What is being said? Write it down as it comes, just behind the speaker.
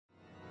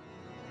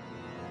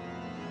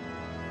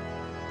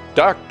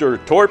Dr.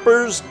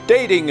 Torpor's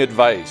dating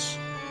advice.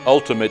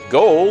 Ultimate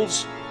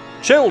goals,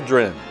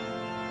 children.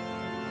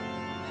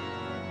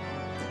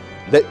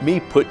 Let me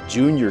put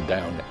Junior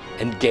down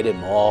and get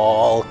him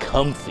all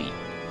comfy.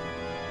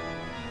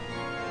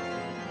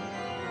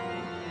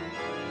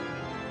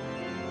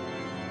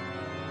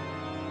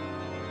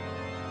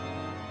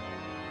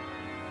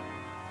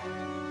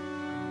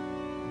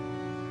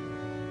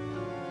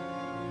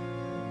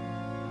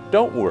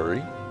 Don't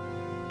worry,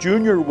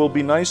 Junior will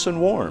be nice and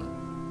warm.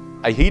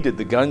 I heated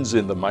the guns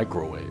in the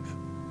microwave.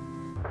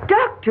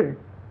 Doctor,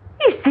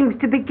 he seems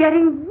to be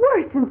getting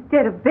worse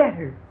instead of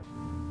better.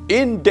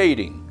 In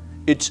dating,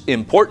 it's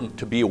important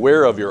to be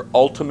aware of your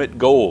ultimate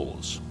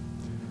goals.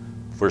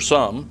 For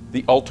some,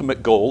 the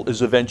ultimate goal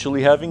is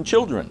eventually having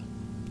children.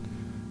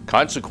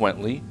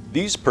 Consequently,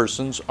 these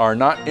persons are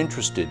not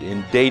interested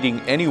in dating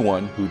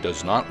anyone who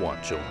does not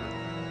want children.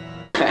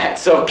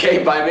 That's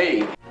okay by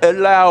me.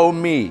 Allow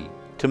me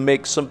to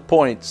make some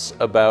points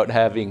about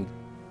having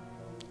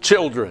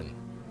children.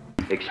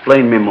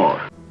 Explain me more.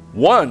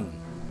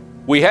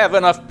 1, we have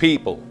enough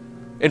people.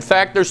 In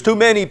fact, there's too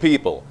many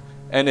people,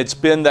 and it's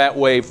been that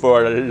way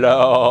for a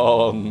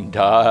long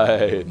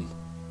time.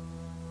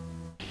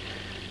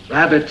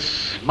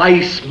 Rabbits,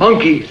 mice,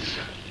 monkeys,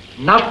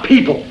 not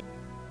people.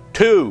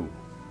 2,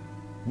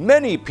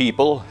 many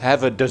people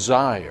have a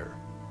desire,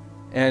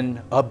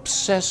 an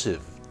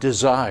obsessive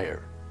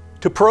desire,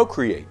 to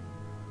procreate.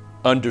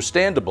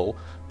 Understandable,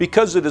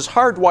 because it is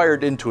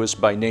hardwired into us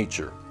by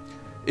nature.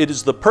 It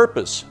is the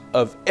purpose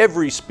of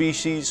every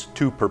species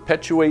to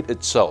perpetuate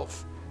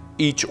itself.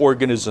 Each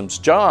organism's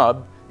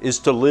job is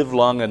to live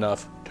long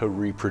enough to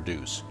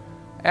reproduce.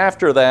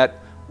 After that,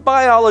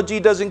 biology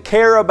doesn't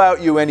care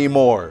about you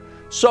anymore.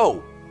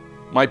 So,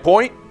 my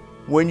point,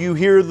 when you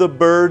hear the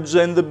birds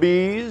and the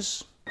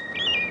bees,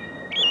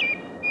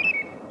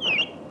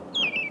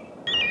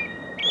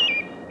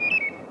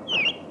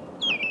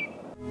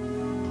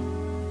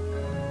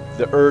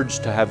 the urge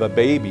to have a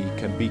baby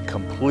can be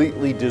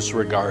completely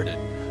disregarded.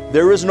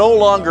 There is no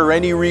longer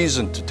any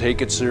reason to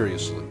take it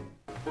seriously.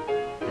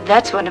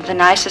 That's one of the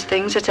nicest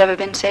things that's ever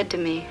been said to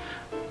me.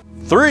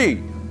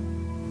 3,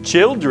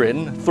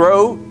 children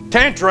throw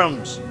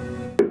tantrums.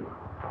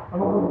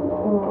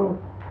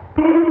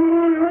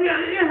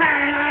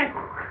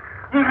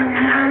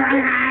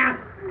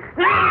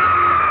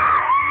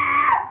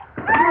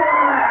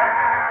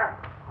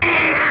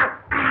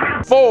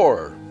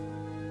 4,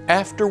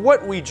 after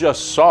what we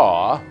just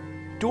saw,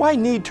 do I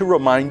need to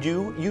remind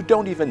you, you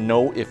don't even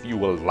know if you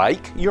will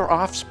like your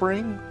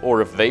offspring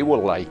or if they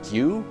will like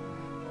you?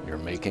 You're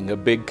making a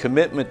big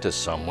commitment to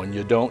someone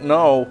you don't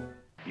know.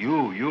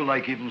 You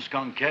like eating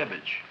skunk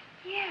cabbage.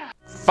 Yeah.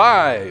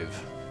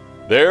 5,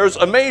 there's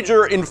a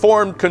major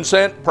informed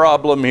consent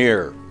problem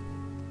here.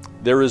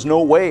 There is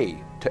no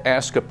way to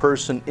ask a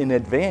person in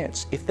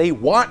advance if they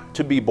want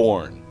to be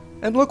born.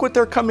 And look what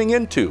they're coming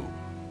into,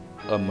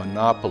 a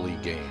monopoly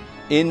game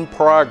in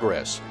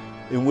progress,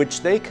 in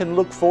which they can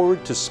look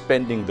forward to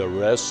spending the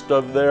rest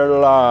of their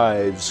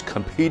lives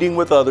competing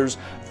with others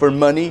for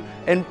money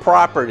and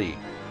property,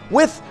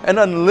 with an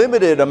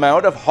unlimited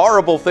amount of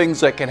horrible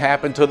things that can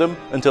happen to them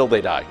until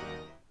they die.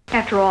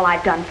 After all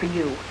I've done for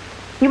you,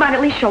 you might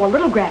at least show a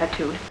little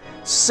gratitude.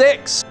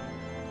 6,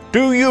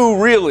 do you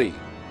really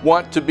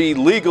want to be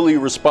legally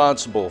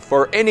responsible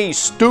for any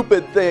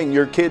stupid thing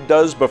your kid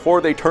does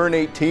before they turn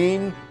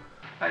 18?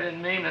 I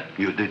didn't mean it.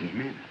 You didn't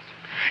mean it.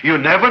 You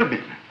never mean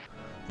it.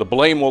 The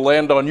blame will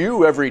land on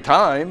you every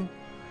time.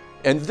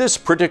 And this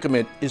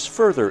predicament is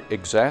further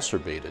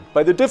exacerbated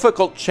by the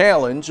difficult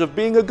challenge of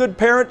being a good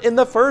parent in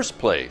the first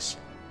place.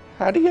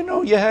 How do you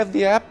know you have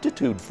the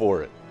aptitude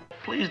for it?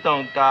 Please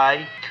don't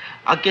die.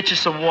 I'll get you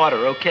some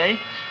water, okay?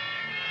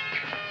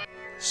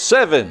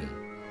 7,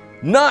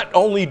 not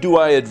only do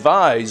I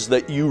advise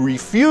that you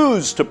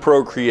refuse to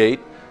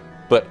procreate,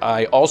 but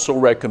I also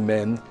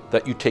recommend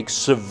that you take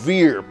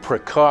severe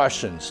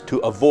precautions to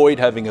avoid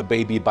having a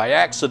baby by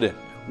accident,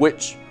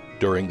 which,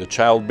 during the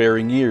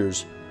childbearing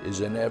years,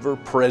 is an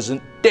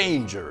ever-present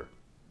danger.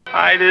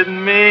 I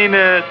didn't mean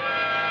it.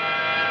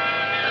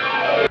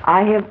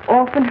 I have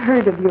often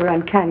heard of your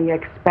uncanny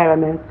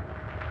experiments,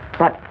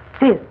 but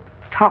this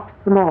tops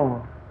them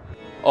all.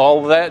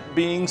 All that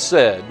being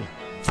said,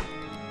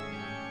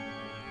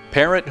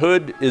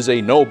 parenthood is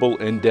a noble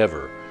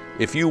endeavor.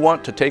 If you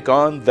want to take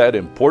on that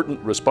important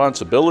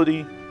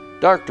responsibility,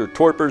 Dr.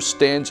 Torpor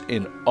stands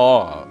in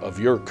awe of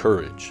your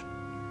courage.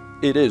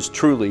 It is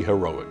truly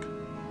heroic.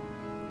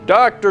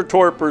 Dr.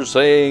 Torpor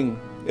saying,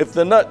 if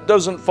the nut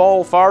doesn't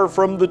fall far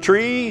from the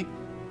tree,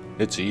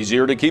 it's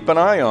easier to keep an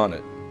eye on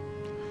it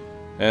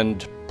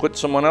and put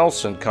someone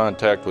else in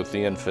contact with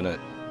the infinite.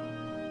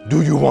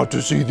 Do you want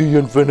to see the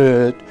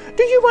infinite?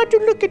 Do you want to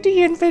look at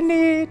the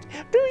infinite?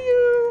 Do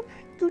you?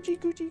 Goochie,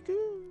 goochie,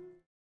 goo.